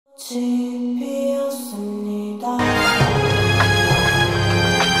Blood.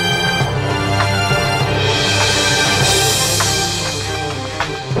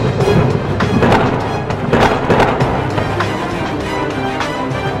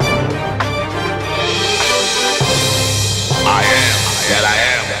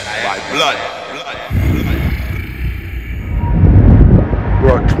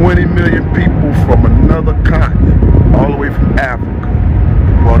 Brought 20 million people from another continent, all the way from Africa,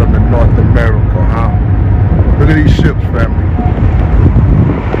 brought them to North America, huh? Look at these ships, family.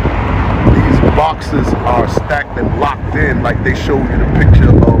 These boxes are stacked and locked in, like they showed you the picture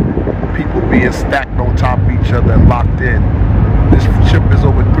of people being stacked on top of each other and locked in. This ship is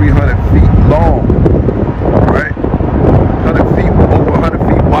over 300 feet long, right? 100 feet, over 100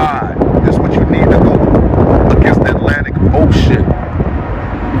 feet wide. This is what you need to go against the Atlantic Ocean.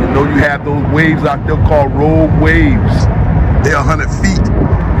 You know, you have those waves out there called rogue waves. They're 100 feet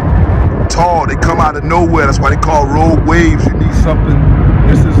tall. They come out of nowhere. That's why they call rogue waves. You need something.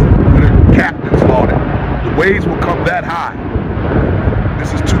 This is where the captains on it. The waves will come that high.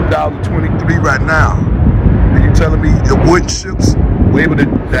 This is 2023 right now. And you telling me the wooden ships were able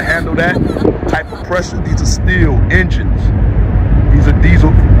to handle that type of pressure? These are steel engines. These are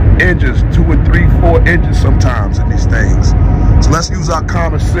diesel engines, 2 and 3, 4 engines sometimes in these things. So let's use our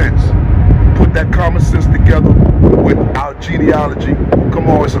common sense. Put that common sense together with our genealogy. Come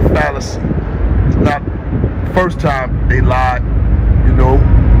on, it's a fallacy. It's not the first time they lied, you know,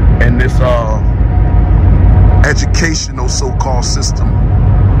 in this educational so-called system.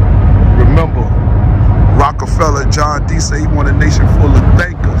 Remember, Rockefeller and John D. said he wanted a nation full of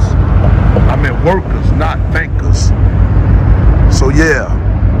thinkers. I meant workers, not thinkers. So yeah,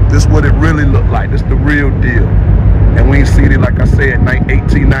 this is what it really looked like. This is the real deal. And we ain't seen it, like I said, in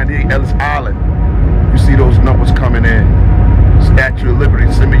 1898, Ellis Island. You see those numbers coming in. Statue of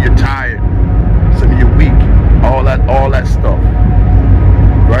Liberty, send me you're tired, send me you're weak, all that stuff,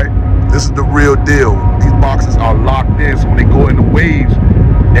 right? This is the real deal. These boxes are locked in, so when they go in the waves,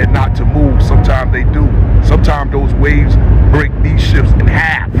 they're not to move. Sometimes they do. Sometimes those waves break these ships in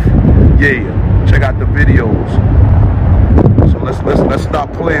half. Yeah, check out the videos. So let's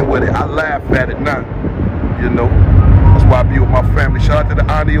stop playing with it. I laugh at it now, you know. That's why I be with my family. Shout out to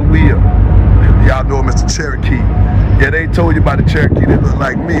the Anya Wheel. Y'all know Mr. Cherokee. Yeah, they told you about the Cherokee. They look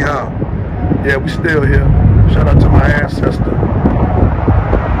like me, huh? Yeah, we still here. Shout out to my ancestor.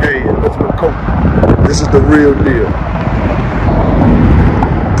 Hey, let's go. This is the real deal.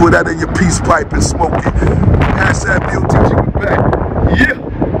 Put that in your peace pipe and smoke it. Hashtag BOTG back. Yeah.